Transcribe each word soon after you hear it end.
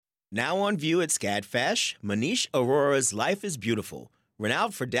Now on view at SCADFASH, Manish Arora's Life is Beautiful.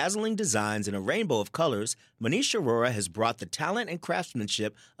 Renowned for dazzling designs in a rainbow of colors, Manish Arora has brought the talent and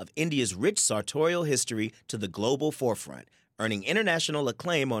craftsmanship of India's rich sartorial history to the global forefront, earning international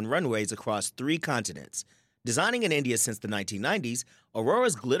acclaim on runways across 3 continents. Designing in India since the 1990s,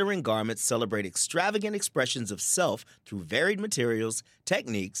 Aurora's glittering garments celebrate extravagant expressions of self through varied materials,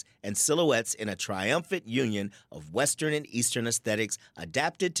 techniques, and silhouettes in a triumphant union of Western and Eastern aesthetics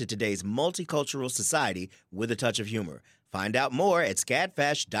adapted to today's multicultural society with a touch of humor. Find out more at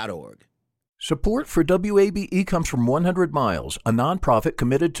scadfash.org. Support for WABE comes from 100 Miles, a nonprofit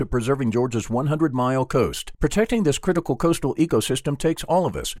committed to preserving Georgia's 100-mile coast. Protecting this critical coastal ecosystem takes all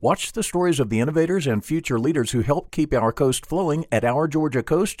of us. Watch the stories of the innovators and future leaders who help keep our coast flowing at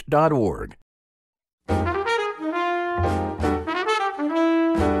OurGeorgiaCoast.org.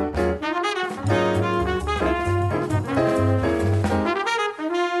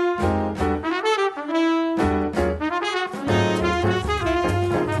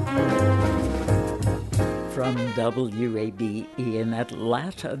 From WABE in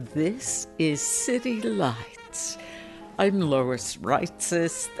Atlanta, this is City Lights. I'm Lois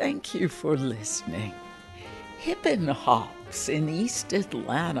Reitzes. Thank you for listening. Hippin' Hops in East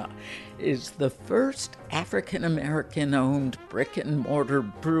Atlanta is the first African-American-owned brick-and-mortar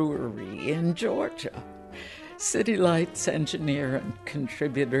brewery in Georgia. City Lights engineer and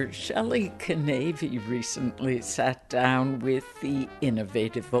contributor Shelley Canavy recently sat down with the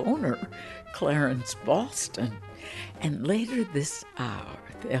innovative owner, Clarence Boston, and later this hour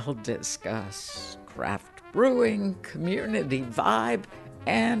they'll discuss craft brewing, community vibe,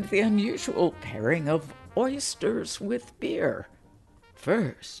 and the unusual pairing of oysters with beer.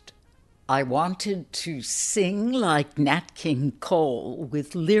 First, I wanted to sing like Nat King Cole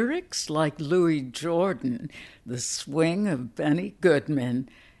with lyrics like Louis Jordan, the swing of Benny Goodman,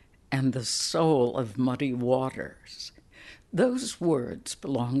 and the soul of Muddy Waters. Those words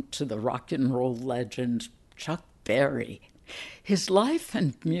belong to the rock and roll legend Chuck Berry. His life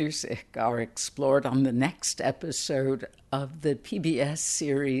and music are explored on the next episode of the PBS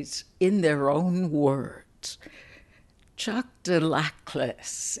series In Their Own Words. Chuck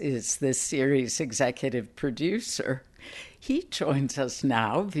DeLaclis is the series' executive producer. He joins us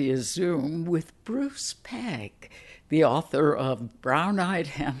now via Zoom with Bruce Pegg, the author of Brown-Eyed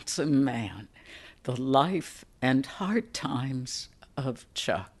Handsome Man, The Life and Hard Times of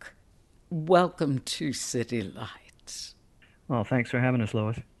Chuck. Welcome to City Lights. Well, thanks for having us,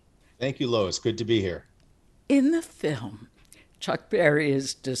 Lois. Thank you, Lois. Good to be here. In the film, Chuck Berry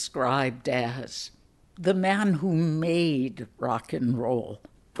is described as the man who made rock and roll,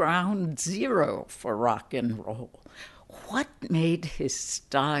 ground zero for rock and roll. What made his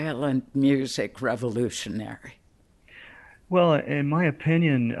style and music revolutionary? Well, in my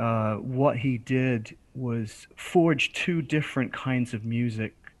opinion, what he did was forge 2 different kinds of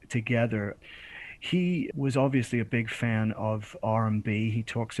music together. He was obviously a big fan of R&B. He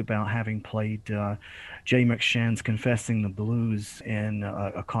talks about having played Jay McShann's Confessing the Blues in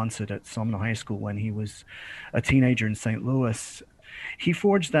a concert at Sumner High School when he was a teenager in St. Louis. He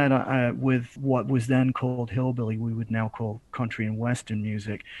forged that with what was then called hillbilly, we would now call country and western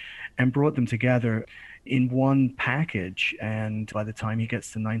music, and brought them together in one package. And by the time he gets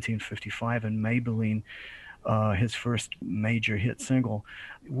to 1955 and Maybelline, his first major hit single,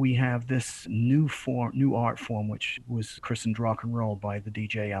 we have this new art form, which was christened rock and roll by the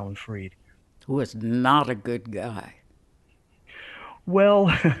DJ Alan Freed. Who was not a good guy.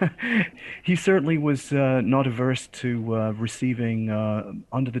 Well, he certainly was not averse to receiving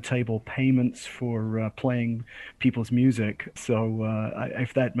under-the-table payments for playing people's music. So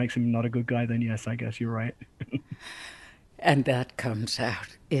if that makes him not a good guy, then yes, I guess you're right. And that comes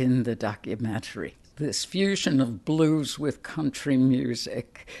out in the documentary. This fusion of blues with country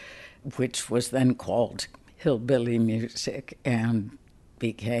music, which was then called hillbilly music and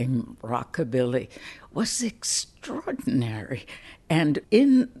became rockabilly, was extraordinary. And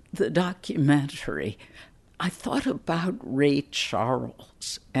in the documentary, I thought about Ray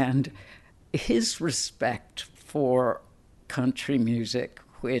Charles and his respect for country music,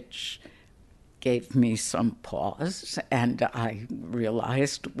 which gave me some pause. And I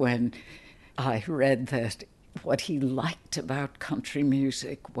realized when I read that what he liked about country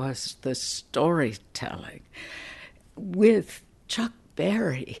music was the storytelling. With Chuck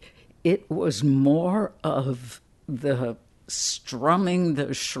Berry, it was more of the strumming,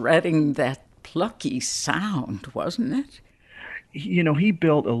 the shredding, that plucky sound, wasn't it? he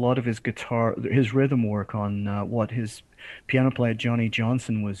built a lot of his rhythm work on what his piano player Johnny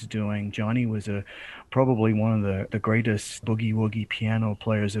Johnson was doing. Johnny was probably one of the greatest boogie-woogie piano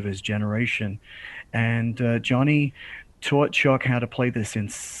players of his generation. And Johnny taught Chuck how to play this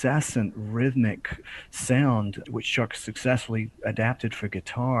incessant rhythmic sound, which Chuck successfully adapted for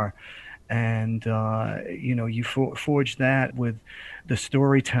guitar. And you forge that with the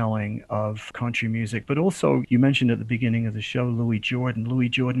storytelling of country music. But also, you mentioned at the beginning of the show Louis Jordan. Louis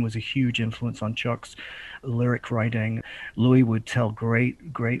Jordan was a huge influence on Chuck's lyric writing. Louis would tell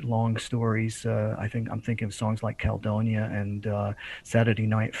great long stories. I'm thinking of songs like Caledonia and Saturday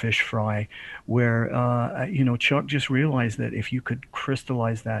Night Fish Fry, where Chuck just realized that if you could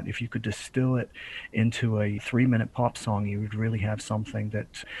crystallize that, if you could distill it into a 3-minute pop song, you would really have something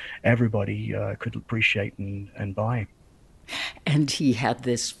that everybody could appreciate and buy. And he had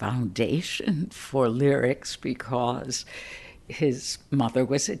this foundation for lyrics because his mother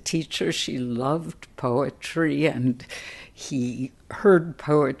was a teacher. She loved poetry, and he heard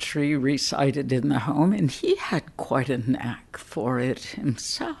poetry recited in the home, and he had quite a knack for it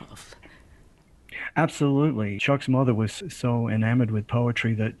himself. Absolutely. Chuck's mother was so enamored with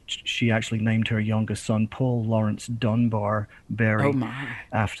poetry that she actually named her youngest son Paul Laurence Dunbar Berry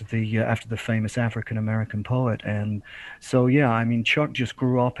after the famous African American poet. And so, Chuck just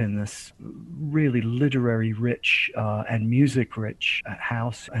grew up in this really literary rich and music rich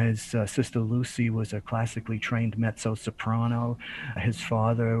house. His sister Lucy was a classically trained mezzo soprano. His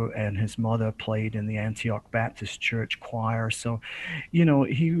father and his mother played in the Antioch Baptist Church choir. So,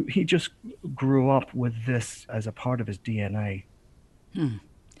 he just grew up with this as a part of his DNA.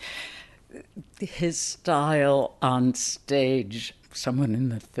 His style on stage, someone in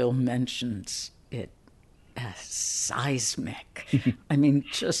the film mentions it as seismic.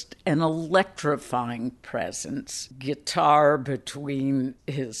 Just an electrifying presence. Guitar between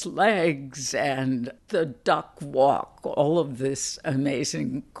his legs and the duck walk, all of this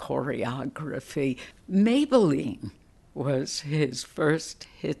amazing choreography. Maybelline was his first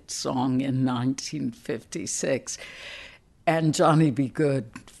hit song in 1956, and Johnny B. Goode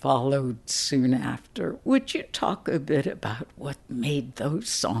followed soon after. Would you talk a bit about what made those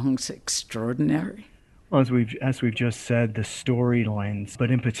songs extraordinary? Well, as we've just said, the storylines,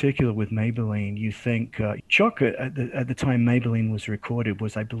 but in particular with Maybelline, you think Chuck at the time Maybelline was recorded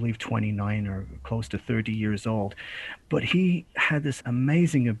was, I believe, 29 or close to 30 years old, but he had this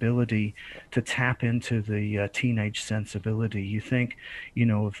amazing ability to tap into the teenage sensibility. You think,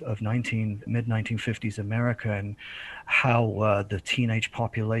 of mid-1950s America and how the teenage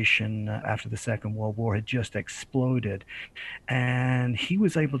population after the Second World War had just exploded, and he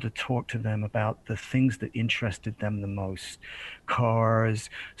was able to talk to them about the things that interested them the most: cars,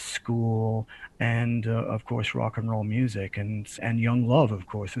 school, and of course rock and roll music, and young love, of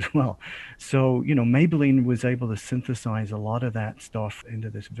course, as well. So Maybelline was able to synthesize a lot of that stuff into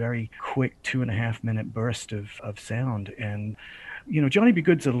this very quick 2.5-minute burst of sound. And Johnny B.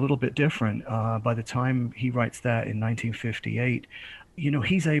 Goode's a little bit different. By the time he writes that in 1958,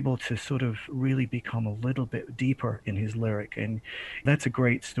 he's able to sort of really become a little bit deeper in his lyric. And that's a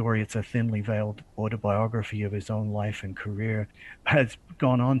great story. It's a thinly veiled autobiography of his own life and career. Has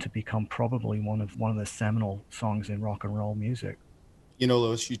gone on to become probably one of the seminal songs in rock and roll music.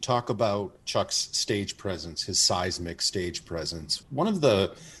 Louis, you talk about Chuck's stage presence, his seismic stage presence. One of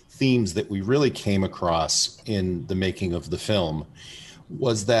the themes that we really came across in the making of the film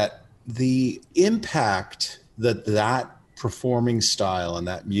was that the impact that performing style and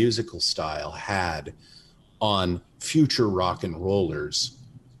that musical style had on future rock and rollers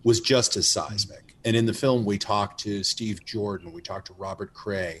was just as seismic. And in the film, we talked to Steve Jordan, we talked to Robert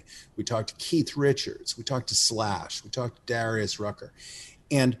Cray, we talked to Keith Richards, we talked to Slash, we talked to Darius Rucker.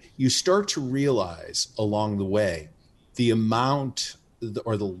 And you start to realize along the way the amount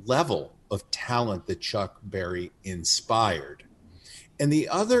or the level of talent that Chuck Berry inspired. And the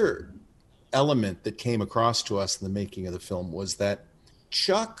other element that came across to us in the making of the film was that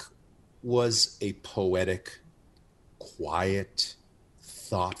Chuck was a poetic, quiet,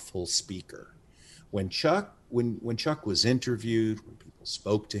 thoughtful speaker. When Chuck was interviewed, when people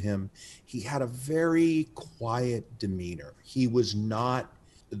spoke to him, he had a very quiet demeanor. He was not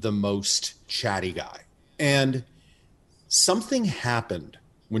the most chatty guy. And something happened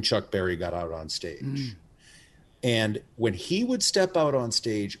when Chuck Berry got out on stage. And when he would step out on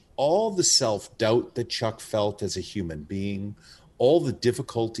stage, all the self-doubt that Chuck felt as a human being, all the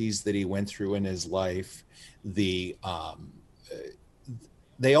difficulties that he went through in his life, they all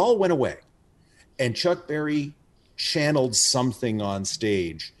went away. And Chuck Berry channeled something on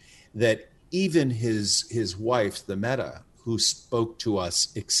stage that even his wife, the Meta, who spoke to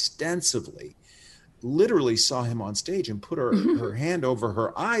us extensively, literally saw him on stage and put her hand over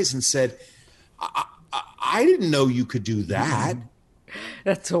her eyes and said, I didn't know you could do that.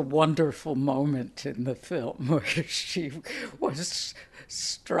 That's a wonderful moment in the film where she was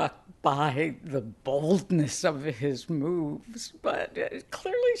struck by the boldness of his moves, but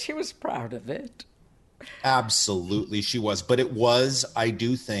clearly she was proud of it. Absolutely, she was. But it was, I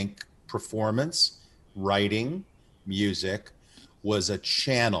do think, performance, writing, music was a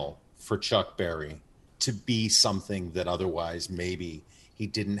channel for Chuck Berry to be something that otherwise maybe he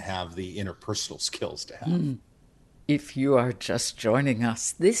didn't have the interpersonal skills to have. If you are just joining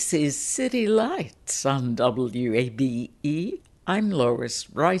us, this is City Lights on WABE. I'm Lois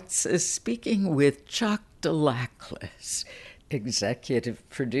Reitzes, speaking with Chuck Delaclis, executive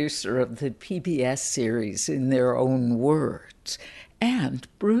producer of the PBS series In Their Own Words, and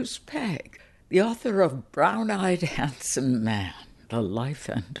Bruce Pegg, the author of Brown-Eyed Handsome Man, The Life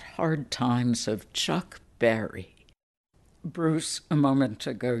and Hard Times of Chuck Berry. Bruce, a moment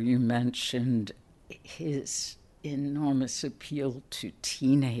ago you mentioned his enormous appeal to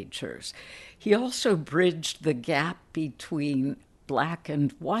teenagers. He also bridged the gap between black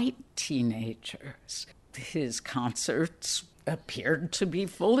and white teenagers. His concerts appeared to be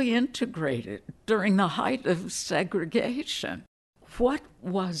fully integrated during the height of segregation. What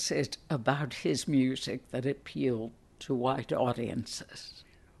was it about his music that appealed to white audiences?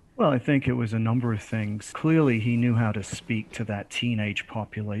 Well, I think it was a number of things. Clearly, he knew how to speak to that teenage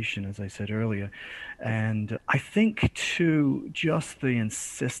population, as I said earlier. And I think, too, just the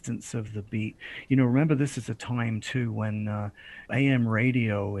insistence of the beat. You know, remember, this is a time, too, when AM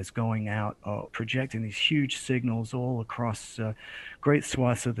radio is going out, projecting these huge signals all across great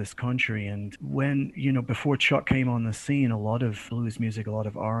swaths of this country. And when, you know, before Chuck came on the scene, a lot of blues music, a lot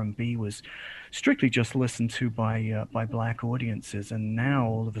of R&B was strictly just listened to by black audiences. And now,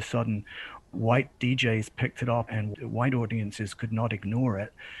 all of a sudden, white DJs picked it up and white audiences could not ignore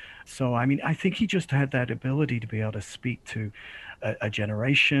it. So, I mean, I think he just had that ability to be able to speak to a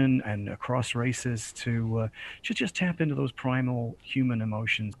generation and across races to just tap into those primal human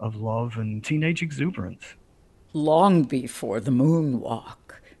emotions of love and teenage exuberance. Long before the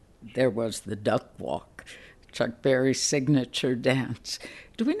moonwalk, there was the duck walk, Chuck Berry's signature dance.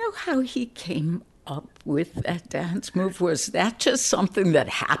 Do we know how he came up with that dance move? Was that just something that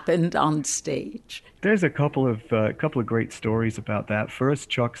happened on stage? There's a couple of great stories about that. First,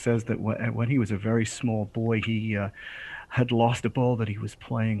 Chuck says that when he was a very small boy, he had lost a ball that he was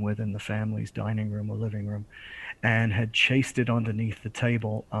playing with in the family's dining room or living room, and had chased it underneath the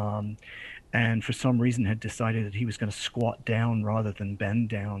table. And for some reason had decided that he was going to squat down rather than bend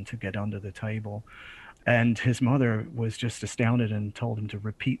down to get under the table. And his mother was just astounded and told him to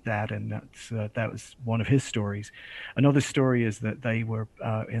repeat that, and that was one of his stories. Another story is that they were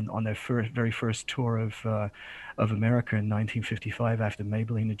on their very first tour of America in 1955, after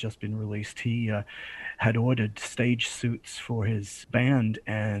Maybelline had just been released. He had ordered stage suits for his band,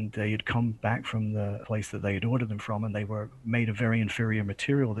 and they had come back from the place that they had ordered them from, and they were made of very inferior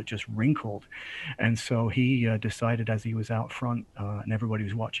material that just wrinkled. And so he decided, as he was out front and everybody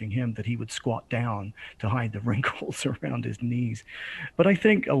was watching him, that he would squat down to hide the wrinkles around his knees. But I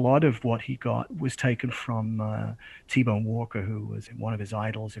think a lot of what he got was taken from T-Bone Walker, who was one of his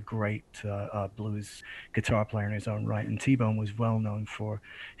idols, a great blues guitar player in his own right. And T-Bone was well known for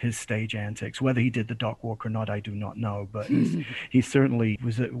his stage antics. Whether he did the duck walk or not, I do not know. But he certainly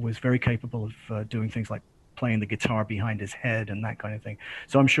was very capable of doing things like playing the guitar behind his head and that kind of thing.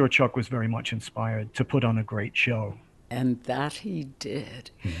 So I'm sure Chuck was very much inspired to put on a great show. And that he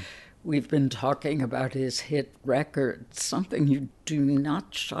did. We've been talking about his hit record, something you do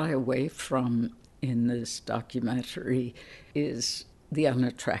not shy away from in this documentary is the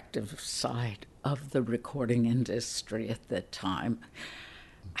unattractive side of the recording industry at that time.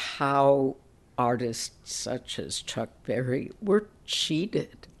 How artists such as Chuck Berry were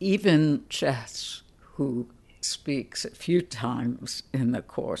cheated. Even Chess, who speaks a few times in the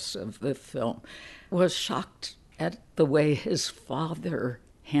course of the film, was shocked at the way his father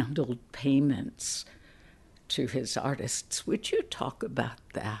handled payments to his artists. Would you talk about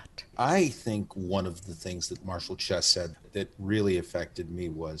that? I think one of the things that Marshall Chess said that really affected me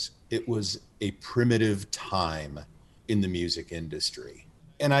was it was a primitive time in the music industry.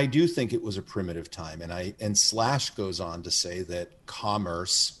 And I do think it was a primitive time. And Slash goes on to say that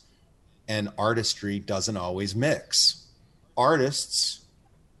commerce and artistry doesn't always mix. Artists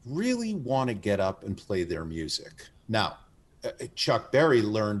really want to get up and play their music. Now, Chuck Berry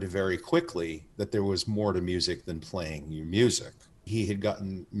learned very quickly that there was more to music than playing your music. He had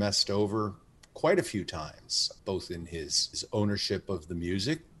gotten messed over quite a few times, both in his ownership of the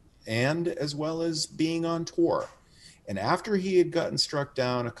music and as well as being on tour. And after he had gotten struck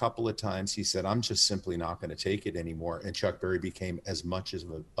down a couple of times, he said, I'm just simply not going to take it anymore. And Chuck Berry became as much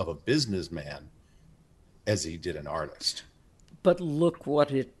of a businessman as he did an artist. But look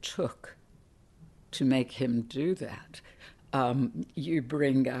what it took to make him do that. You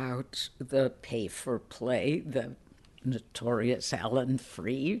bring out the pay-for-play, the notorious Alan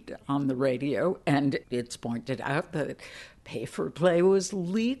Freed on the radio, and it's pointed out that pay-for-play was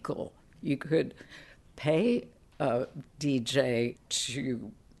legal. You could pay a DJ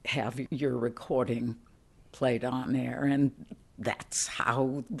to have your recording played on air, and that's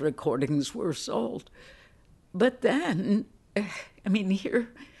how recordings were sold. But then, here,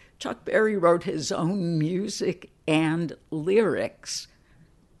 Chuck Berry wrote his own music and lyrics,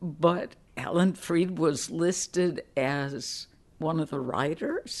 but Alan Freed was listed as one of the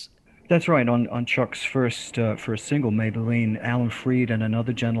writers. That's right. On Chuck's first single, Maybelline, Alan Freed and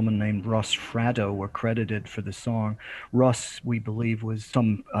another gentleman named Russ Fraddo were credited for the song. Russ, we believe, was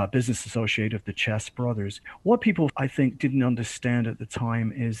some business associate of the Chess Brothers. What people, I think, didn't understand at the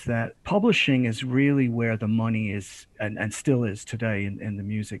time is that publishing is really where the money is, and still is today in the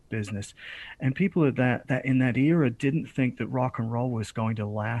music business. And people at that in that era didn't think that rock and roll was going to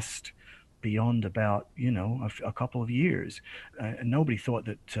last beyond about, a couple of years. And nobody thought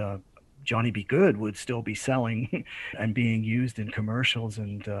that Johnny B. Good would still be selling and being used in commercials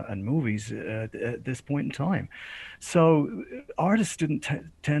and movies at this point in time. So artists didn't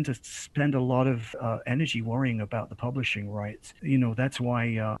tend to spend a lot of energy worrying about the publishing rights. That's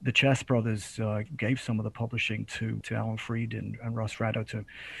why the Chess Brothers gave some of the publishing to Alan Freed and Russ Fraddo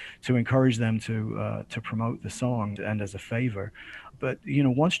to encourage them to promote the song, and as a favor. But,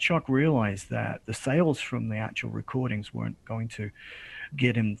 once Chuck realized that the sales from the actual recordings weren't going to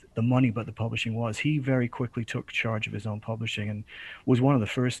get him the money, but the publishing was, he very quickly took charge of his own publishing and was one of the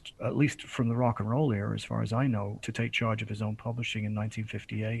first, at least from the rock and roll era, as far as I know, to take charge of his own publishing in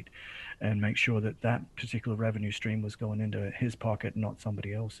 1958 and make sure that particular revenue stream was going into his pocket, not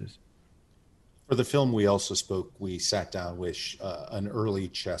somebody else's. For the film, we sat down with an early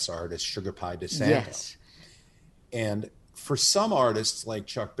chess artist, Sugar Pie DeSanto. Yes. And for some artists like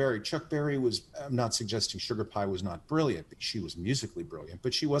Chuck Berry was, I'm not suggesting Sugar Pie was not brilliant, but she was musically brilliant,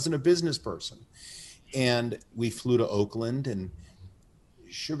 but she wasn't a business person. And we flew to Oakland, and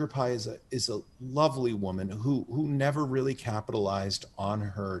Sugar Pie is a lovely woman who never really capitalized on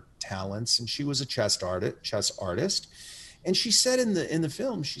her talents. And she was a chess artist. And she said in the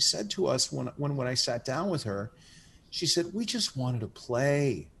film, she said to us when I sat down with her, she said, we just wanted to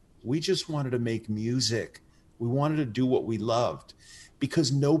play. We just wanted to make music. We wanted to do what we loved,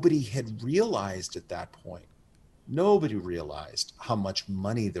 because nobody had realized at that point. Nobody realized how much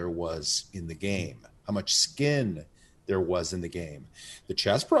money there was in the game, how much skin there was in the game. The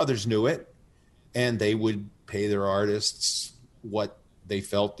Chess Brothers knew it, and they would pay their artists what they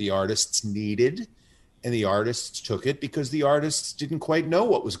felt the artists needed, and the artists took it because the artists didn't quite know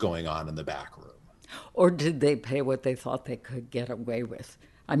what was going on in the back room. Or did they pay what they thought they could get away with?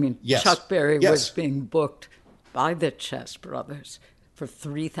 Yes. Chuck Berry was being booked by the Chess Brothers for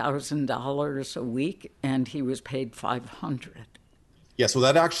 $3,000 a week, and he was paid $500. Yes, well,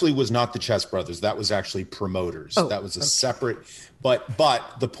 that actually was not the Chess Brothers. That was actually promoters. That was a separate. But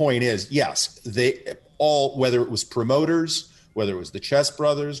the point is, yes, they all, whether it was promoters, whether it was the Chess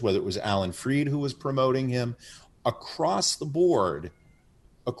Brothers, whether it was Alan Freed who was promoting him, across the board,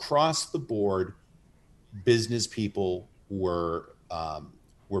 business people were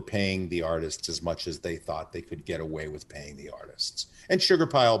paying the artists as much as they thought they could get away with paying the artists. And Sugar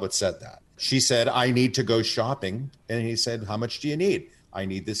Pie all but said that. She said, I need to go shopping. And he said, how much do you need? I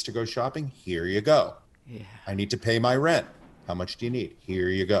need this to go shopping. Here you go. Yeah. I need to pay my rent. How much do you need? Here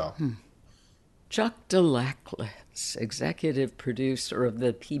you go. Chuck Dellaclitz, executive producer of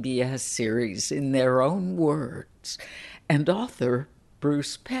the PBS series In Their Own Words, and author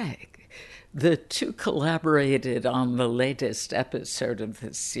Bruce Pegg. The two collaborated on the latest episode of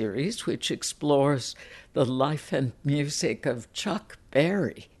this series, which explores the life and music of Chuck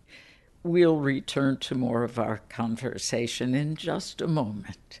Berry. We'll return to more of our conversation in just a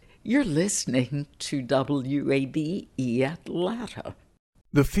moment. You're listening to WABE Atlanta.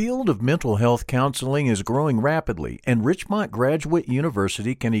 The field of mental health counseling is growing rapidly, and Richmont Graduate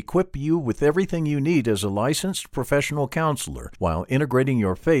University can equip you with everything you need as a licensed professional counselor while integrating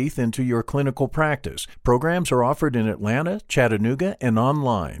your faith into your clinical practice. Programs are offered in Atlanta, Chattanooga, and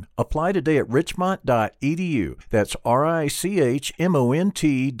online. Apply today at richmont.edu. That's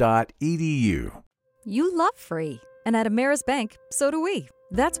RICHMONT.edu. You love free, and at Ameris Bank, so do we.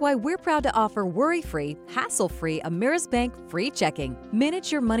 That's why we're proud to offer worry-free, hassle-free Ameris Bank free checking. Manage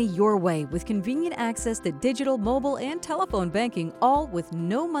your money your way with convenient access to digital, mobile, and telephone banking, all with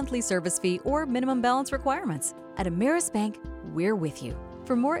no monthly service fee or minimum balance requirements. At Ameris Bank, we're with you.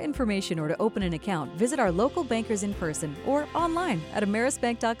 For more information or to open an account, visit our local bankers in person or online at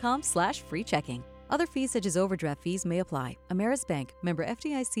amerisbank.com/free checking. Other fees such as overdraft fees may apply. Ameris Bank, member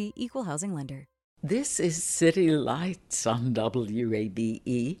FDIC, equal housing lender. This is City Lights on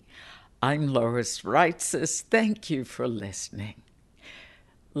WABE. I'm Lois Reitzes. Thank you for listening.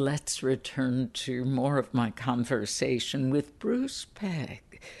 Let's return to more of my conversation with Bruce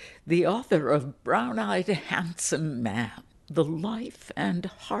Pegg, the author of Brown-Eyed Handsome Man, The Life and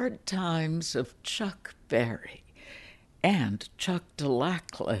Hard Times of Chuck Berry, and Chuck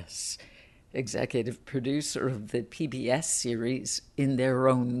Dellaclis, executive producer of the PBS series In Their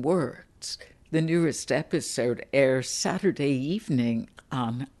Own Words. The newest episode airs Saturday evening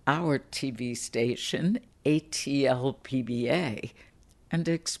on our TV station, ATL-PBA, and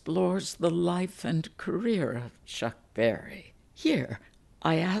explores the life and career of Chuck Berry. Here,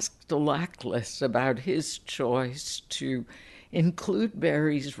 I asked Dellaclis about his choice to include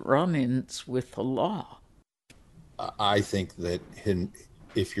Berry's run-ins with the law. I think that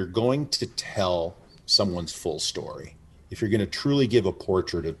if you're going to tell someone's full story, if you're going to truly give a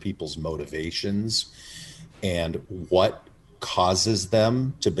portrait of people's motivations and what causes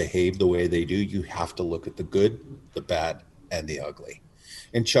them to behave the way they do, you have to look at the good, the bad, and the ugly.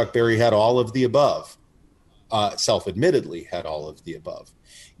 And Chuck Berry had all of the above, self-admittedly had all of the above.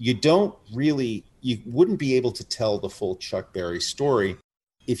 You wouldn't be able to tell the full Chuck Berry story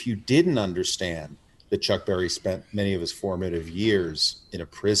if you didn't understand that Chuck Berry spent many of his formative years in a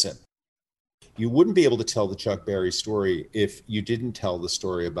prison. You wouldn't be able to tell the Chuck Berry story if you didn't tell the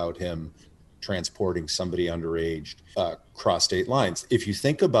story about him transporting somebody underage across state lines. If you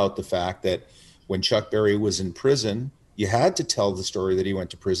think about the fact that when Chuck Berry was in prison, you had to tell the story that he went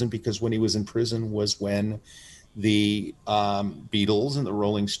to prison, because when he was in prison was when the Beatles and the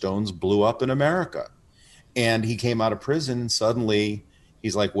Rolling Stones blew up in America. And he came out of prison and suddenly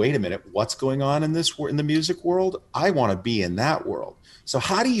he's like, wait a minute, what's going on in the music world? I want to be in that world. So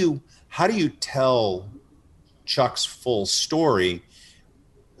how do you tell Chuck's full story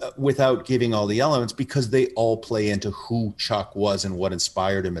without giving all the elements? Because they all play into who Chuck was and what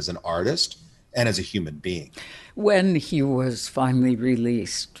inspired him as an artist and as a human being. When he was finally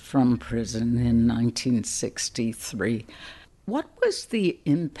released from prison in 1963, what was the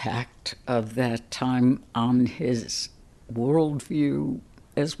impact of that time on his worldview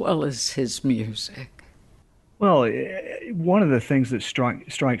as well as his music? Well, one of the things that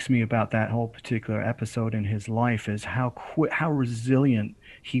strikes me about that whole particular episode in his life is how resilient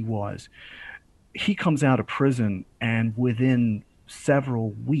he was. He comes out of prison, and within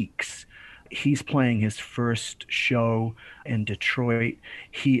several weeks, he's playing his first show in Detroit.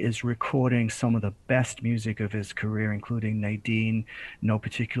 He is recording some of the best music of his career, including Nadine, No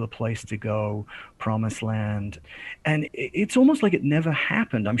Particular Place to Go, Promised Land. And it's almost like it never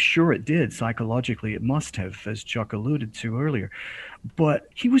happened. I'm sure it did. Psychologically, it must have, as Chuck alluded to earlier. But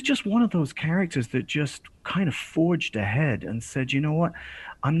he was just one of those characters that just kind of forged ahead and said, you know what?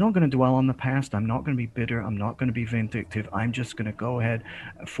 I'm not going to dwell on the past. I'm not going to be bitter. I'm not going to be vindictive. I'm just going to go ahead,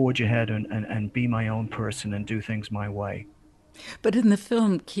 forge ahead and be my own person and do things my way. But in the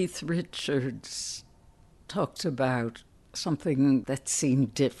film, Keith Richards talked about something that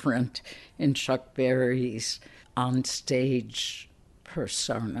seemed different in Chuck Berry's onstage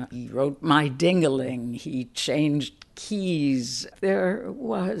persona. He wrote My Ding-a-ling. He changed keys. There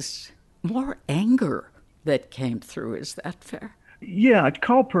was more anger that came through. Is that fair? Yeah,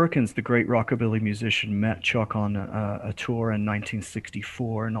 Carl Perkins, the great rockabilly musician, met Chuck on a tour in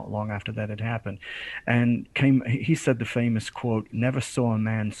 1964, not long after that had happened, and he said the famous quote, "Never saw a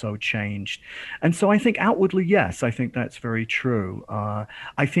man so changed." And so I think outwardly, yes, I think that's very true.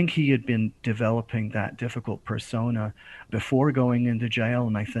 I think he had been developing that difficult persona before going into jail,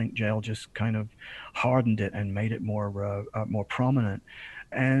 and I think jail just kind of hardened it and made it more prominent.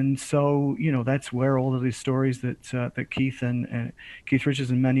 And so, that's where all of these stories that Keith and Keith Richards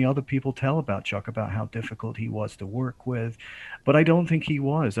and many other people tell about Chuck, about how difficult he was to work with. But I don't think he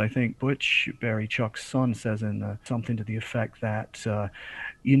was. I think Butch Berry, Chuck's son, says in something to the effect that,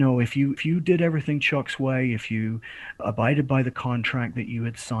 if you did everything Chuck's way, if you abided by the contract that you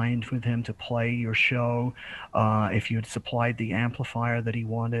had signed with him to play your show, if you had supplied the amplifier that he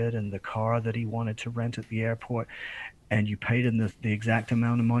wanted and the car that he wanted to rent at the airport, and you paid him the exact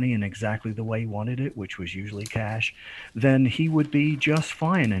amount of money in exactly the way he wanted it, which was usually cash, then he would be just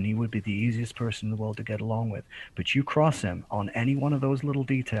fine and he would be the easiest person in the world to get along with. But you cross him on any one of those little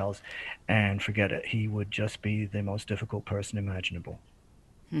details and forget it. He would just be the most difficult person imaginable.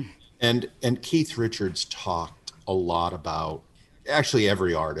 And Keith Richards talked a lot about, actually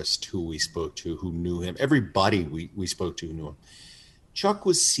every artist who we spoke to who knew him, everybody we spoke to who knew him. Chuck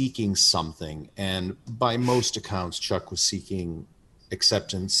was seeking something, and by most accounts, Chuck was seeking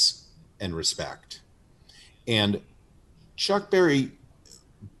acceptance and respect. And Chuck Berry,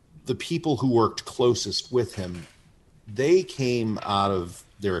 the people who worked closest with him, they came out of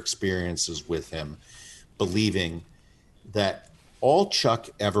their experiences with him believing that all Chuck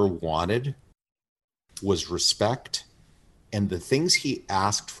ever wanted was respect, and the things he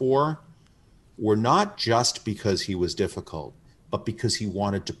asked for were not just because he was difficult, but because he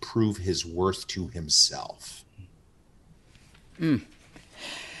wanted to prove his worth to himself. We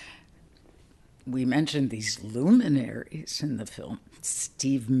mentioned these luminaries in the film.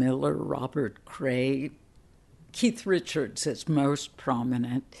 Steve Miller, Robert Cray, Keith Richards is most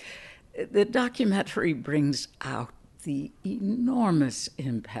prominent. The documentary brings out the enormous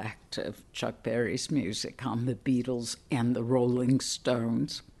impact of Chuck Berry's music on the Beatles and the Rolling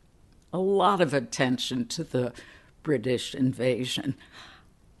Stones. A lot of attention to the British invasion.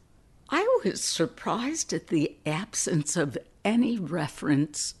 I was surprised at the absence of any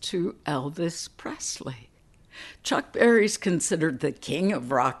reference to Elvis Presley. Chuck Berry's considered the king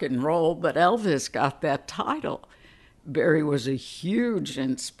of rock and roll, but Elvis got that title. Berry was a huge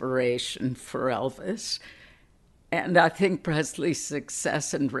inspiration for Elvis, and I think Presley's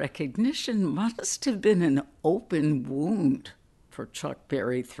success and recognition must have been an open wound for Chuck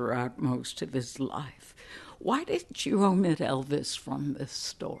Berry throughout most of his life. Why didn't you omit Elvis from this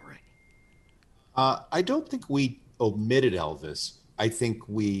story? I don't think we omitted Elvis. I think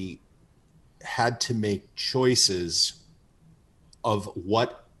we had to make choices of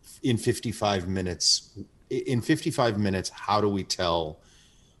what in 55 minutes, how do we tell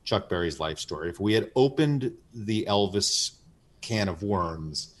Chuck Berry's life story? If we had opened the Elvis can of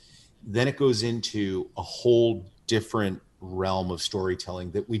worms, then it goes into a whole different realm of storytelling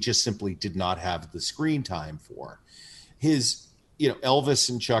that we just simply did not have the screen time for. Elvis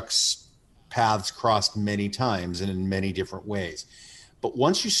and Chuck's paths crossed many times and in many different ways. But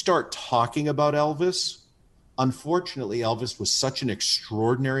once you start talking about Elvis, unfortunately, Elvis was such an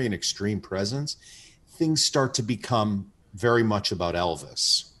extraordinary and extreme presence, things start to become very much about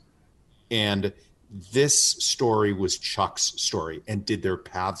Elvis. And this story was Chuck's story. And did their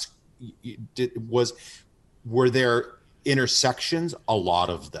paths, were there intersections? A lot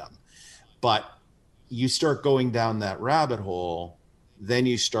of them. But you start going down that rabbit hole, then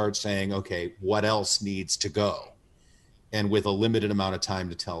you start saying, okay, what else needs to go? And with a limited amount of time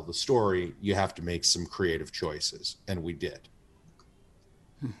to tell the story, you have to make some creative choices. And we did.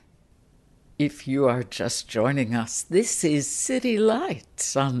 If you are just joining us, this is City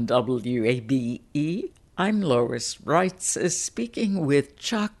Lights on WABE. I'm Lois Reitzes, speaking with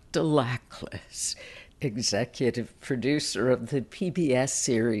Chuck Delaclis, executive producer of the PBS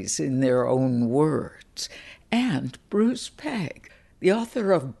series In Their Own Words, and Bruce Pegg, the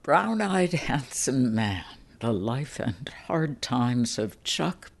author of Brown-Eyed Handsome Man, The Life and Hard Times of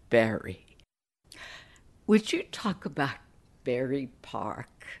Chuck Berry. Would you talk about Berry Park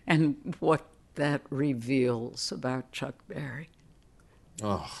and what that reveals about Chuck Berry?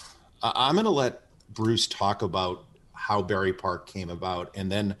 I'm going to let Bruce talk about how Berry Park came about,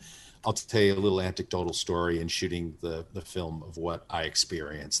 and then I'll tell you a little anecdotal story in shooting the film of what I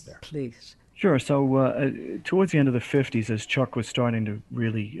experienced there. Please. Sure. So towards the end of the 50s, as Chuck was starting to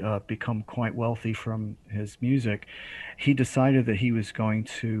really become quite wealthy from his music, he decided that he was going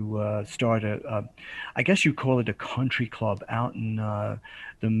to start I guess you call it a country club out in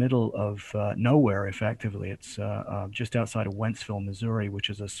the middle of nowhere, effectively. It's just outside of Wentzville, Missouri,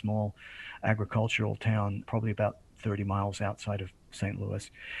 which is a small agricultural town, probably about 30 miles outside of St. Louis.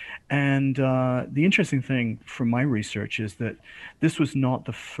 And the interesting thing from my research is that this was not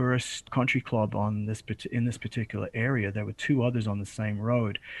the first country club in this particular area. There were two others on the same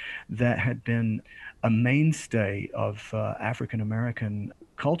road that had been a mainstay of African-American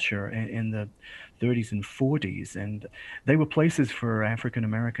culture in the 30s and 40s, and they were places for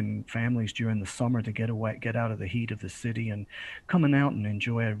African-American families during the summer to get out of the heat of the city and coming out and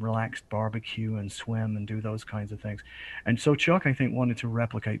enjoy a relaxed barbecue and swim and do those kinds of things. And so Chuck, I think, wanted to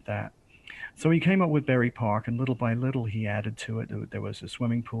replicate that. So he came up with Berry Park, and little by little he added to it. There was a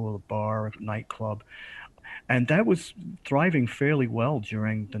swimming pool, a bar, a nightclub. And that was thriving fairly well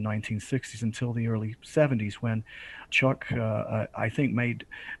during the 1960s until the early 70s, when Chuck, I think, made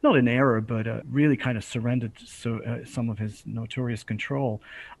not an error, but really kind of surrendered some of his notorious control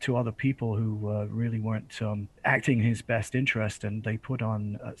to other people who really weren't acting in his best interest. And they put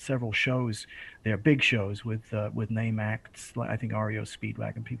on several shows, they're big shows with name acts, like I think REO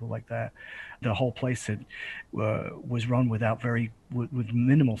Speedwagon, people like that. The whole place was run with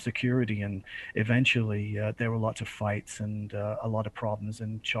minimal security, and eventually there were lots of fights and a lot of problems,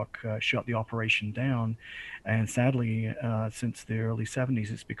 and Chuck shut the operation down. And sadly, since the early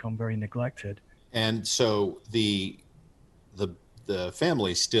 70s, it's become very neglected. And so the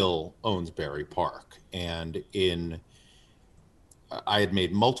family still owns Berry Park. And I had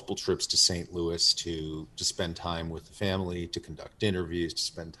made multiple trips to St. Louis to spend time with the family, to conduct interviews, to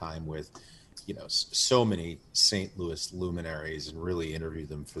spend time with, so many St. Louis luminaries and really interview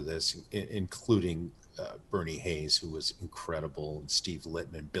them for this, including Bernie Hayes, who was incredible, and Steve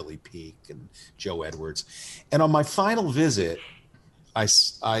Litton and Billy Peek and Joe Edwards. And on my final visit, I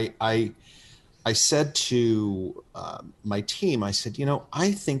said to my team, I said,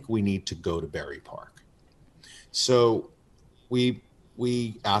 I think we need to go to Berry Park. So we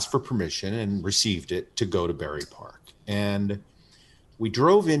asked for permission and received it to go to Berry Park. And we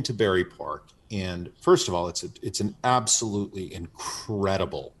drove into Berry Park. And first of all, it's an absolutely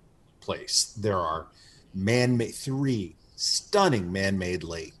incredible place. There are three stunning man-made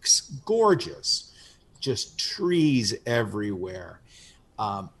lakes, gorgeous, just trees everywhere,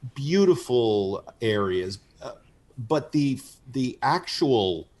 beautiful areas. But the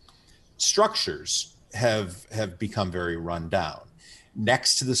actual structures have become very run down.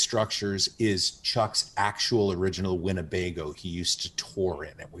 Next to the structures is Chuck's actual original Winnebago he used to tour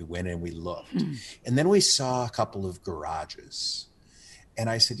in, and we went and we looked. And then we saw a couple of garages. And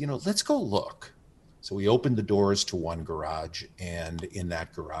I said, let's go look. So we opened the doors to one garage, and in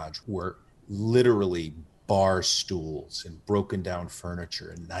that garage were literally bar stools and broken down furniture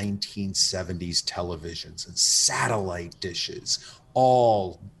and 1970s televisions and satellite dishes,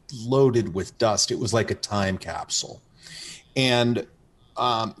 all loaded with dust. It was like a time capsule. And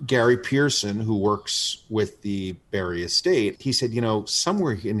Gary Pearson, who works with the Berry estate, he said,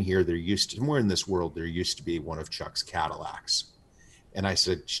 somewhere in this world, there used to be one of Chuck's Cadillacs. And I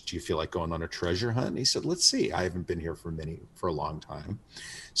said, do you feel like going on a treasure hunt? And he said, let's see. I haven't been here for a long time.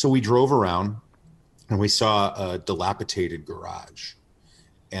 So we drove around and we saw a dilapidated garage.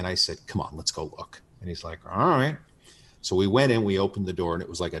 And I said, come on, let's go look. And he's like, all right. So we went in, we opened the door, and it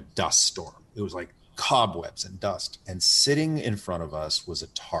was like a dust storm. It was like cobwebs and dust. And sitting in front of us was a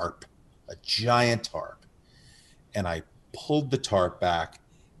tarp, a giant tarp. And I pulled the tarp back,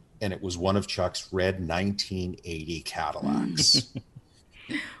 and it was one of Chuck's red 1980 Cadillacs.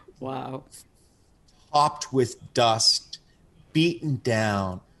 Wow. Topped with dust, beaten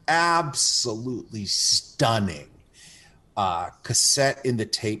down, absolutely stunning. Cassette in the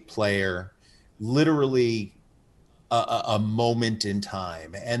tape player, literally a moment in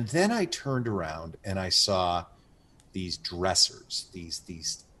time. And then I turned around and I saw these dressers,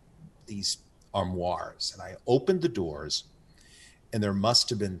 these armoires. And I opened the doors, and there must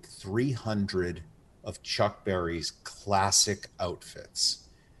have been 300 of Chuck Berry's classic outfits.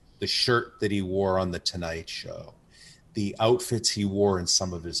 The shirt that he wore on The Tonight Show, the outfits he wore in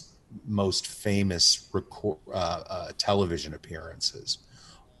some of his most famous television appearances,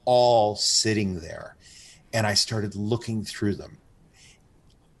 all sitting there. And I started looking through them.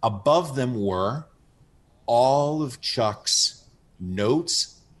 Above them were all of Chuck's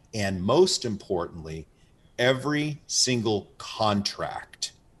notes, and most importantly, every single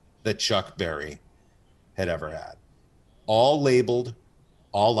contract that Chuck Berry had ever had. All labeled,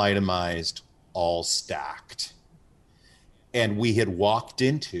 all itemized, all stacked. And we had walked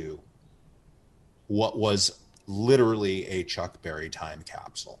into what was literally a Chuck Berry time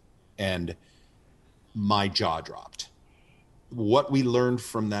capsule. And my jaw dropped. What we learned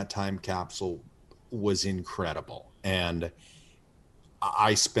from that time capsule was incredible. And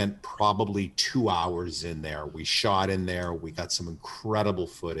I spent probably 2 hours in there. We shot in there. We got some incredible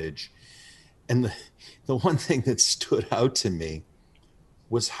footage. And the one thing that stood out to me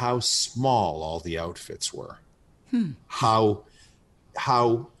was how small all the outfits were. How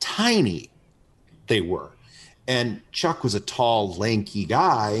tiny they were. And Chuck was a tall, lanky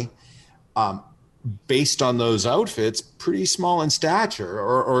guy. Based on those outfits, pretty small in stature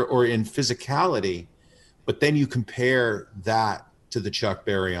or in physicality. But then you compare that to the Chuck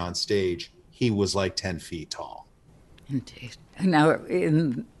Berry on stage, he was like 10 feet tall. Indeed. Now,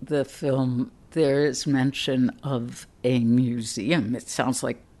 in the film, there is mention of a museum. It sounds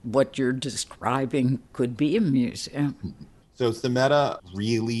like what you're describing could be a museum. So Themeta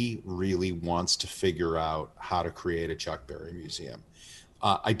really, really wants to figure out how to create a Chuck Berry museum.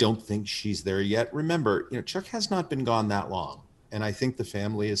 I don't think she's there yet. Remember, Chuck has not been gone that long, and I think the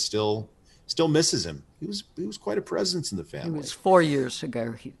family is still misses him. He was quite a presence in the family. It was 4 years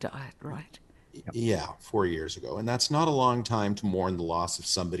ago he died, right? Yeah, 4 years ago, and that's not a long time to mourn the loss of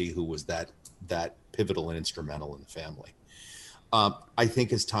somebody who was that pivotal and instrumental in the family. I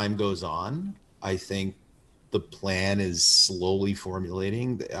think as time goes on, I think the plan is slowly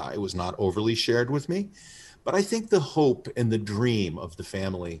formulating. It was not overly shared with me. But I think the hope and the dream of the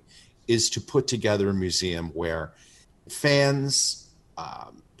family is to put together a museum where fans,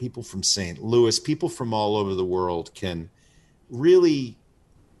 people from St. Louis, people from all over the world can really,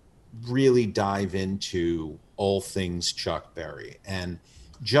 really dive into all things Chuck Berry. And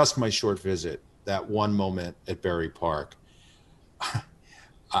just my short visit, that one moment at Berry Park,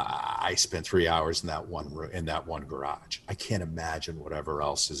 I spent 3 hours in that one garage. I can't imagine whatever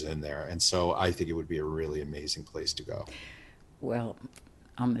else is in there. And so I think it would be a really amazing place to go. Well,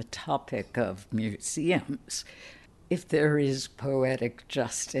 on the topic of museums, if there is poetic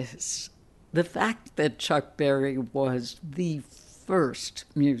justice, the fact that Chuck Berry was the first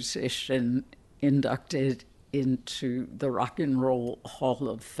musician inducted into the Rock and Roll Hall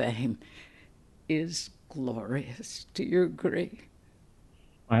of Fame is glorious. Do you agree?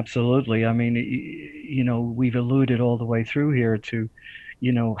 Absolutely. I mean, we've alluded all the way through here to,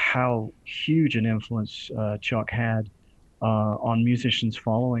 how huge an influence Chuck had on musicians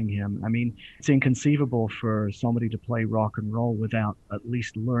following him. I mean, it's inconceivable for somebody to play rock and roll without at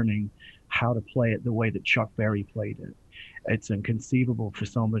least learning how to play it the way that Chuck Berry played it. It's inconceivable for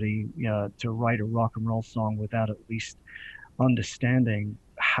somebody to write a rock and roll song without at least understanding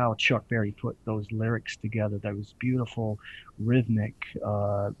how Chuck Berry put those lyrics together, those beautiful rhythmic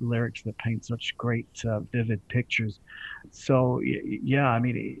lyrics that paint such great vivid pictures. So yeah, I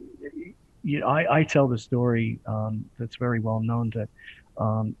mean, I tell the story that's very well known that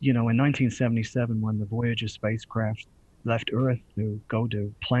in 1977, when the Voyager spacecraft left Earth to go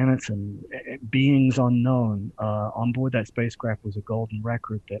to planets and beings unknown, on board that spacecraft was a golden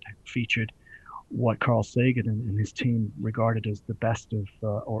record that featured what Carl Sagan and his team regarded as the best of,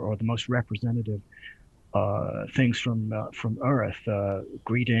 or the most representative things from Earth,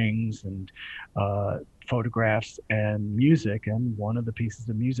 greetings and photographs and music. And one of the pieces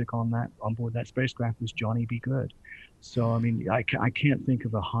of music on board that spacecraft was Johnny B. Goode. So I mean, I can't think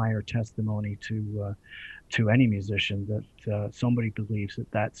of a higher testimony to any musician that somebody believes that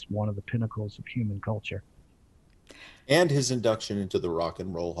that's one of the pinnacles of human culture. And his induction into the Rock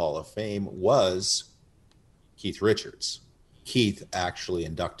and Roll Hall of Fame was Keith Richards. Keith actually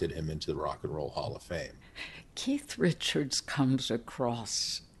inducted him into the Rock and Roll Hall of Fame. Keith Richards comes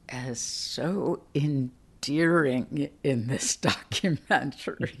across as so endearing in this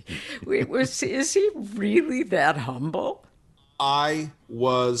documentary. Is he really that humble? I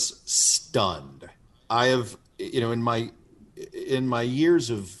was stunned. I have, in my years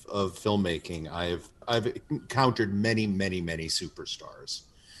of filmmaking, I've encountered many, many, many superstars.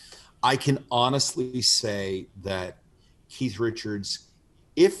 I can honestly say that Keith Richards,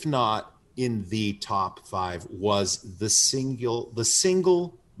 if not in the top 5, was the single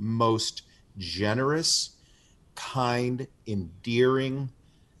most generous, kind, endearing,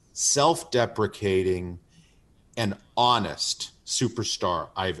 self-deprecating, and honest superstar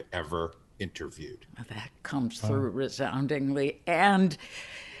I've ever interviewed. That comes through resoundingly. And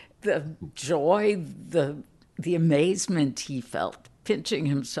the joy, the amazement he felt, pinching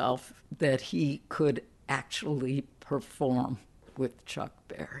himself that he could actually perform with Chuck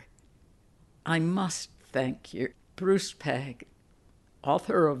Berry. I must thank you, Bruce Pegg,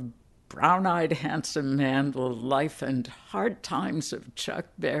 author of Brown-Eyed Handsome Man, The Life and Hard Times of Chuck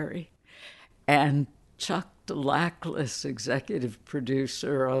Berry, and Chuck Dellaclis, executive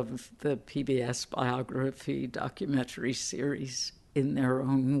producer of the PBS biography documentary series, In Their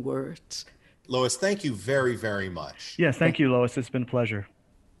Own Words. Lois, thank you very, very much. Yes, thank you, Lois. It's been a pleasure.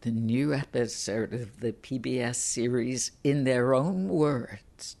 The new episode of the PBS series, In Their Own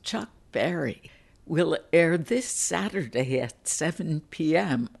Words, Chuck Berry, will air this Saturday at 7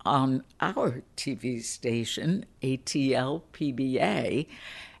 p.m. on our TV station, ATL PBA,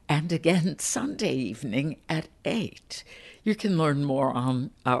 and again Sunday evening at 8. You can learn more on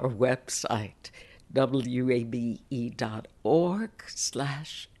our website,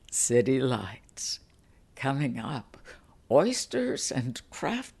 wabe.org/citylights. Coming up, oysters and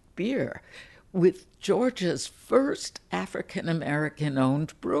craft beer with Georgia's first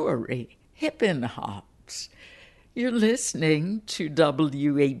African-American-owned brewery, Hippin' Hops. You're listening to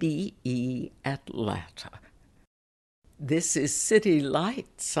WABE Atlanta. This is City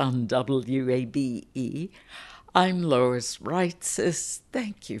Lights on WABE. I'm Lois Reitzes.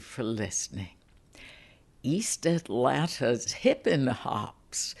 Thank you for listening. East Atlanta's Hippin'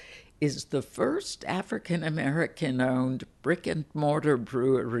 Hops is the first African-American-owned brick-and-mortar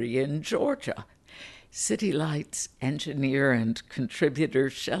brewery in Georgia. City Lights engineer and contributor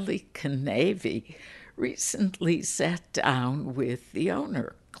Shelley Canavy recently sat down with the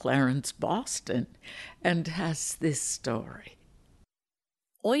owner, Clarence Boston, and has this story.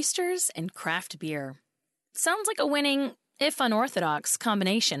 Oysters and craft beer. Sounds like a winning, if unorthodox,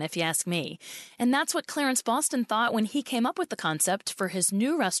 combination, if you ask me. And that's what Clarence Boston thought when he came up with the concept for his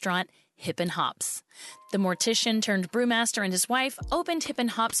new restaurant, Hippin' Hops. The mortician turned brewmaster and his wife opened Hippin'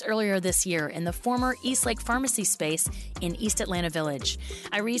 Hops earlier this year in the former Eastlake Pharmacy space in East Atlanta Village.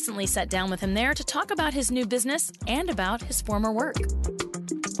 I recently sat down with him there to talk about his new business and about his former work.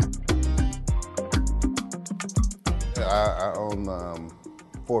 I own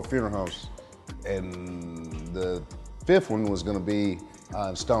 4 funeral homes, and the 5th one was going to be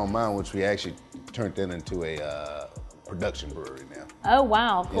in Stone Mountain, which we actually turned that into a production brewery now. Oh,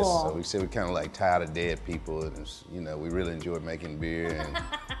 wow, cool. Yes, so we said we kind of like tired of dead people, and it's, you know, we really enjoyed making beer and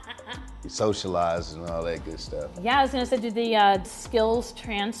we socialized and all that good stuff. Yeah, I was going to say, did the skills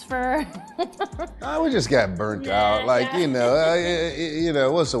transfer? We just got burnt out. Like, you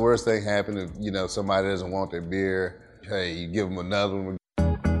know, what's the worst thing happen if, you know, somebody doesn't want their beer? Hey, you give them another one.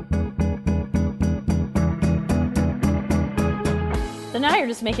 So now you're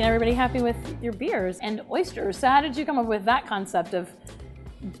just making everybody happy with your beers and oysters. So how did you come up with that concept of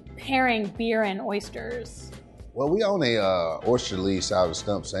pairing beer and oysters? Well, we own a oyster lease out of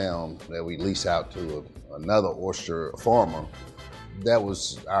Stump Sound that we lease out to another oyster farmer. That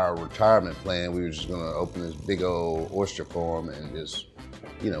was our retirement plan. We were just gonna open this big old oyster farm and just,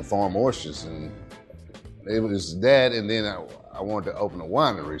 you know, farm oysters. And it was that, and then I wanted to open a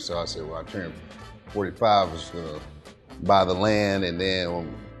winery. So I said, well, I turned 45, I was gonna buy the land and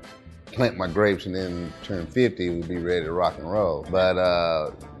then plant my grapes, and then turn 50, we'd be ready to rock and roll. But,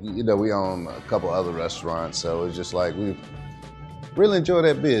 you know, we own a couple other restaurants, so it's just like we really enjoy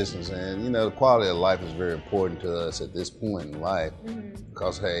that business. And, you know, the quality of life is very important to us at this point in life.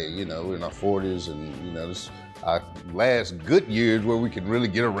 Because, hey, you know, we're in our 40s, and, you know, this our last good years where we can really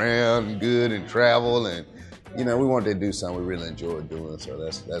get around good and travel. And, you know, we wanted to do something we really enjoyed doing, so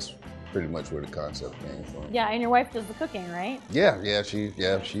that's pretty much where the concept came from. Yeah, and your wife does the cooking, right? Yeah, she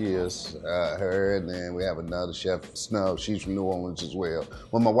is. Her, and then we have another chef, Snub. She's from New Orleans as well.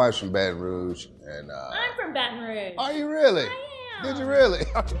 Well, my wife's from Baton Rouge, and I'm from Baton Rouge. Are you really? I am. Did you really?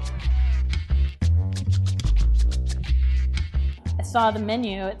 I saw the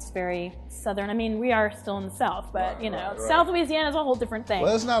menu. It's very southern. I mean, we are still in the South, but you know, South Louisiana is a whole different thing.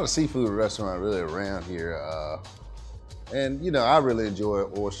 Well, it's not a seafood restaurant really around here. And, you know, I really enjoy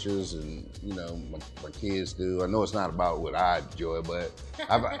oysters, and, you know, my kids do. I know it's not about what I enjoy, but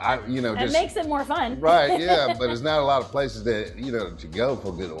I you know, just... It makes it more fun. Right, yeah, but there's not a lot of places that, you know, to go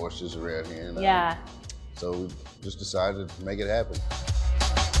for good oysters around here. And, yeah. So we just decided to make it happen.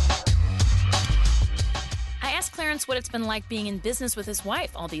 I asked Clarence what it's been like being in business with his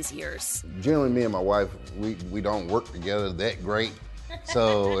wife all these years. Generally, me and my wife, we don't work together that great.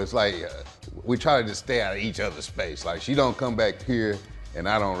 So it's like we try to just stay out of each other's space. Like, she don't come back here, and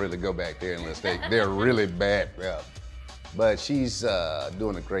I don't really go back there unless they're really bad. But she's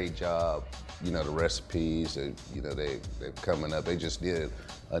doing a great job. You know, the recipes, you know, they're coming up. They just did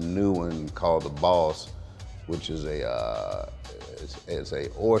a new one called The Boss, which is it's a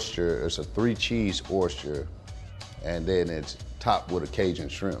oyster. It's a 3-cheese oyster, and then it's topped with a Cajun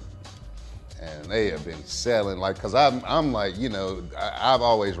shrimp. And they have been selling, like, cause I'm like, you know, I've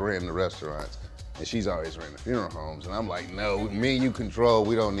always ran the restaurants, and she's always ran the funeral homes, and I'm like, no, menu control,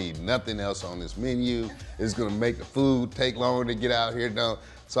 we don't need nothing else on this menu. It's gonna make the food take longer to get out here. No.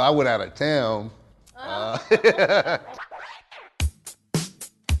 So I went out of town.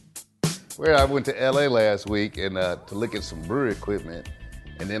 Where I went to LA last week and to look at some brewery equipment,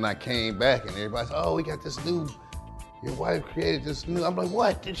 and then I came back and everybody's, oh, we got this new, your wife created this new. I'm like,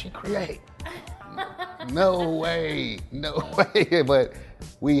 what did she create? No way. But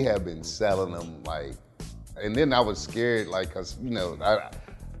we have been selling them, like, and then I was scared, like, cause, you know,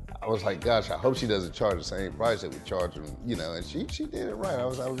 I was like, gosh, I hope she doesn't charge the same price that we charge them, you know, and she did it right. I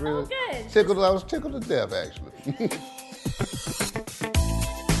was really tickled. I was tickled to death, actually.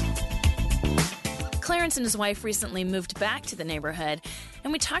 Clarence and his wife recently moved back to the neighborhood,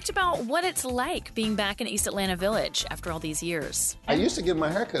 and we talked about what it's like being back in East Atlanta Village after all these years. I used to get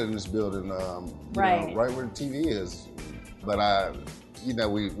my haircut in this building, right where the TV is. But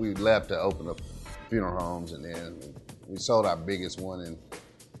we left to open up funeral homes, and then we sold our biggest one and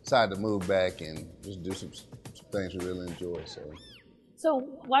decided to move back and just do some things we really enjoy. So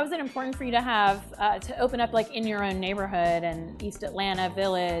why was it important for you to have to open up like in your own neighborhood and East Atlanta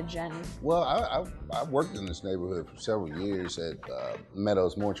Village? And well, I worked in this neighborhood for several years at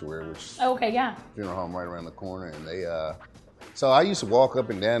Meadows Mortuary, which is a funeral home right around the corner, and they. So I used to walk up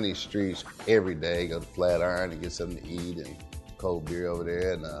and down these streets every day, go to Flatiron and get something to eat and cold beer over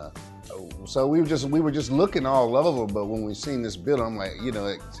there, and so we were just looking all over. But when we seen this building, I'm like, it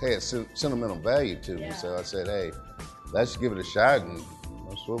had sentimental value to me. So I said, hey, let's give it a shot, and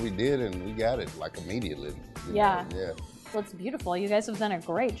that's what we did, and we got it like immediately. Yeah. Well, it's beautiful. You guys have done a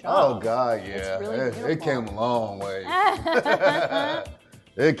great job. Oh God, yeah. It's really beautiful. It came a long way.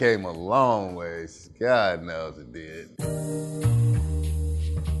 It came a long ways. God knows it did.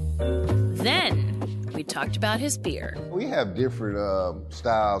 Then we talked about his beer. We have different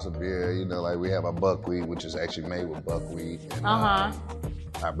styles of beer. Like we have a buckwheat, which is actually made with buckwheat. And,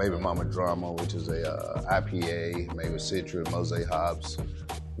 our Baby Mama Drama, which is a IPA made with Citra and Mosaic hops.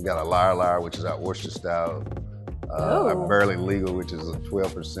 We got a Liar, which is our oyster style. Our Barely Legal, which is a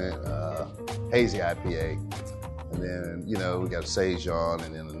 12% hazy IPA. And then, we got Saison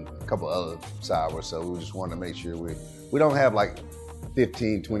and then a couple other sours. So we just wanted to make sure we don't have like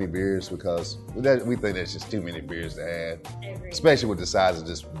 15, 20 beers because we think that's just too many beers to add, especially with the size of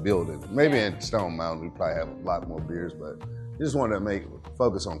this building. Maybe in Stone Mountain, we probably have a lot more beers, but we just wanted to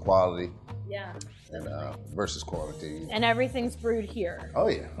focus on quality. Yeah. And versus quality. And everything's brewed here. Oh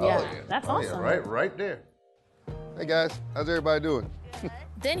yeah. That's awesome. Yeah, right there. Hey guys, how's everybody doing?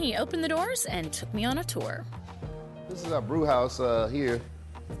 Then he opened the doors and took me on a tour. This is our brew house here.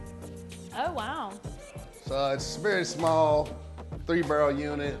 Oh wow. So it's very small, 3-barrel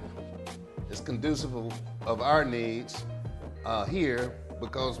unit. It's conducive of our needs here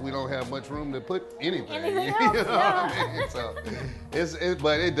because we don't have much room to put anything. Anything else, What I mean? So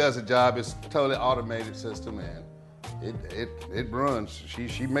but it does a job. It's a totally automated system, and it runs.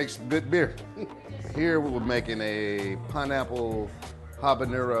 She makes good beer. Here we're making a pineapple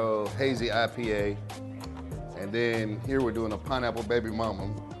habanero hazy IPA, and then here we're doing a pineapple baby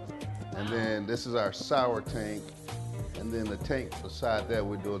mama, and then this is our sour tank, and then the tank beside that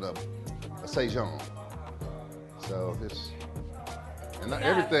we're doing a saison. So it's not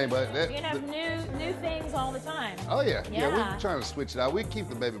everything, but you can have new things all the time. Oh yeah. We're trying to switch it out. We keep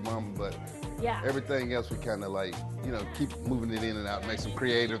the baby mama, but everything else we kind of like, keep moving it in and out, make some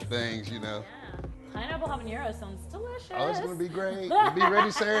creative things, Yeah. Pineapple habanero sounds delicious. Oh, it's gonna be great. We'll be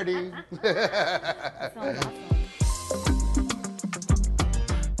ready Saturday. That sounds awesome.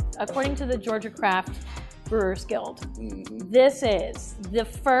 According to the Georgia Craft Brewers Guild, this is the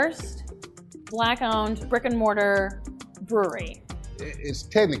first Black-owned brick-and-mortar brewery. It's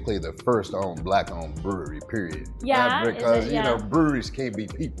technically the first Black-owned brewery, period. Yeah, because breweries can't be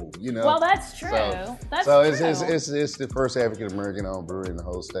people. Well, that's true. That's true. It's the first African American owned brewery in the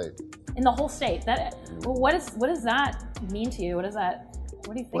whole state. In the whole state. What does that mean to you? What do you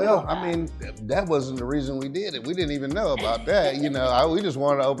think? Well, about that? I mean, that wasn't the reason we did it. We didn't even know about that. We just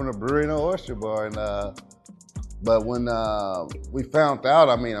wanted to open a brewery and an oyster bar, and but when we found out,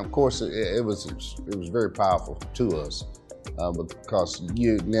 I mean, of course, it was very powerful to us because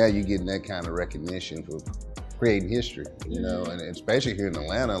you're getting that kind of recognition for creating history, and especially here in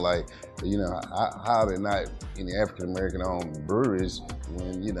Atlanta, like, how they're not any African American owned breweries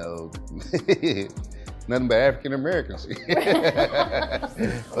when nothing but African Americans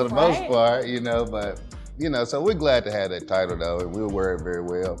for the most part, but so we're glad to have that title though, and we'll wear it very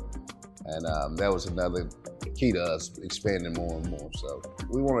well, and that was another key to us expanding more and more. So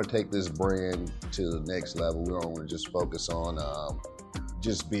we want to take this brand to the next level. We don't want to just focus on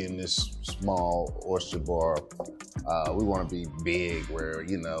just being this small oyster bar. We want to be big where,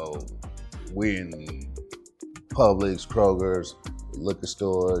 we're in Publix, Kroger's, liquor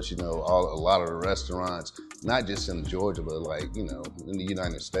stores, a lot of the restaurants, not just in Georgia, but in the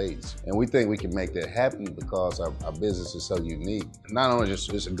United States. And we think we can make that happen because our business is so unique. Not only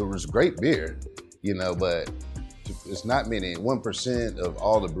just, it's a great beer, but it's not many. 1% of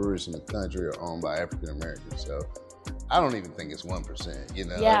all the breweries in the country are owned by African Americans. So I don't even think it's 1%,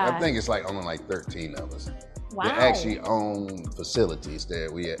 I think it's only 13 of us. Wow. That actually own facilities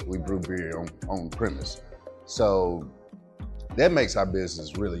that we brew beer on premise. So that makes our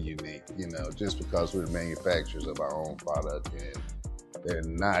business really unique, just because we're the manufacturers of our own product, and They're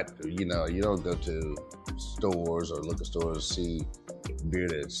not, you don't go to stores or liquor stores to see beer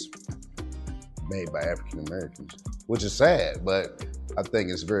that's made by African Americans, which is sad, but I think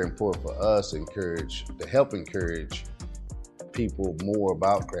it's very important for us to help encourage people more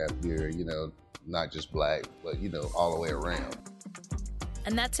about craft beer, not just black, but, all the way around.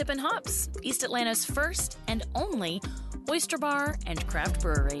 And that's Hippin' Hops, East Atlanta's first and only oyster bar and craft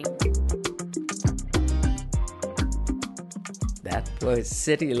brewery. That was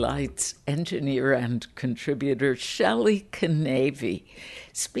City Lights engineer and contributor Shelley Canavy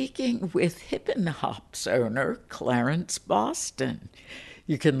speaking with Hippin' Hops owner Clarence Boston.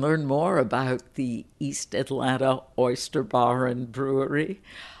 You can learn more about the East Atlanta Oyster Bar and Brewery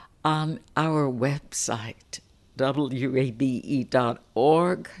on our website,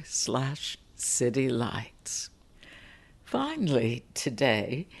 wabe.org/citylights. Finally,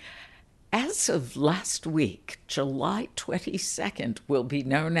 today, as of last week, July 22nd will be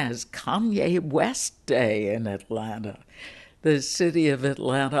known as Kanye West Day in Atlanta. The city of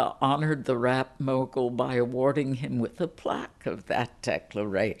Atlanta honored the rap mogul by awarding him with a plaque of that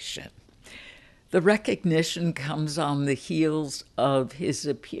declaration. The recognition comes on the heels of his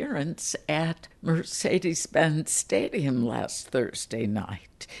appearance at Mercedes-Benz Stadium last Thursday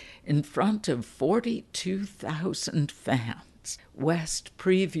night in front of 42,000 fans. West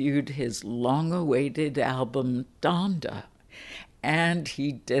previewed his long-awaited album, Donda, and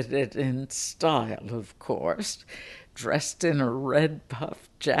he did it in style, of course, dressed in a red puff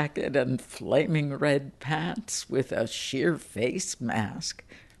jacket and flaming red pants with a sheer face mask,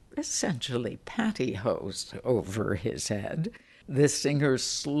 essentially pantyhose over his head. The singer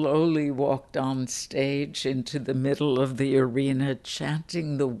slowly walked on stage into the middle of the arena,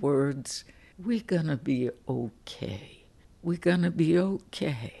 chanting the words, "We're gonna be okay. We're gonna be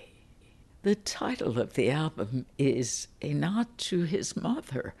okay." The title of the album is a nod to his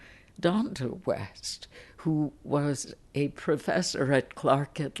mother, Donda West, who was a professor at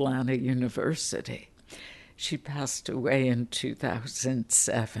Clark Atlanta University. She passed away in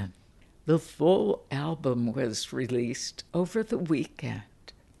 2007. The full album was released over the weekend.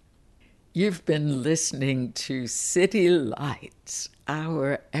 You've been listening to City Lights,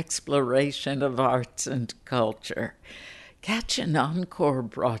 our exploration of arts and culture. Catch an encore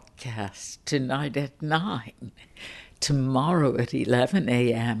broadcast tonight at 9. Tomorrow at 11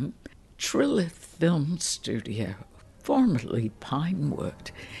 a.m., Trilith Film Studio, formerly Pinewood,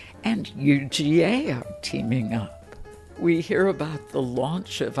 and UGA are teaming up. We hear about the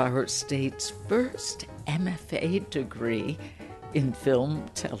launch of our state's first MFA degree in film,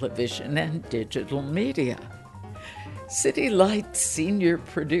 television, and digital media. City Lights senior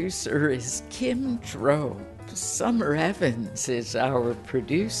producer is Kim Drobe. Summer Evans is our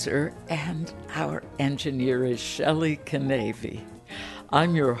producer, and our engineer is Shelley Canavy.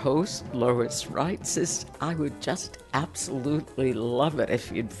 I'm your host, Lois Reitzes. I would just absolutely love it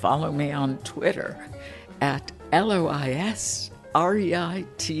if you'd follow me on Twitter at LOISREITZES.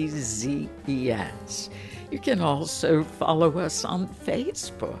 You can also follow us on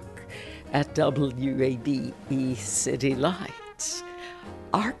Facebook at WABE City Lights.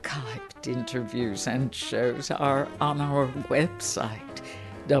 Archived interviews and shows are on our website,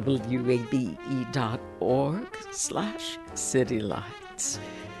 wabe.org/citylights.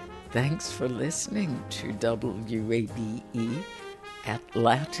 Thanks for listening to WABE,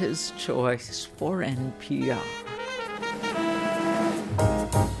 Atlanta's Choice for NPR.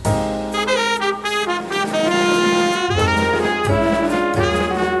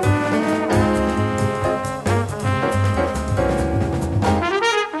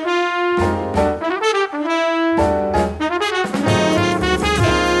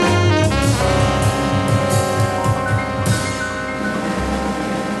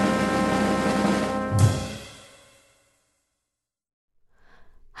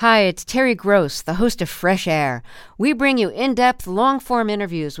 Hi, it's Terry Gross, the host of Fresh Air. We bring you in-depth, long-form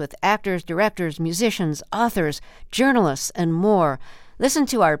interviews with actors, directors, musicians, authors, journalists, and more. Listen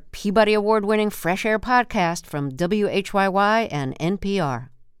to our Peabody Award-winning Fresh Air podcast from WHYY and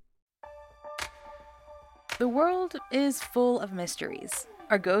NPR. The world is full of mysteries.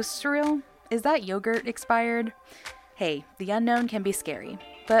 Are ghosts real? Is that yogurt expired? Hey, the unknown can be scary.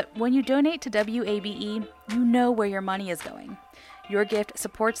 But when you donate to WABE, you know where your money is going. Your gift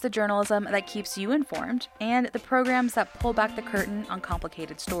supports the journalism that keeps you informed and the programs that pull back the curtain on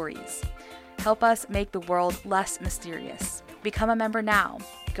complicated stories. Help us make the world less mysterious. Become a member now.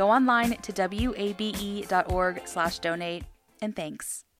 Go online to wabe.org/donate, and thanks.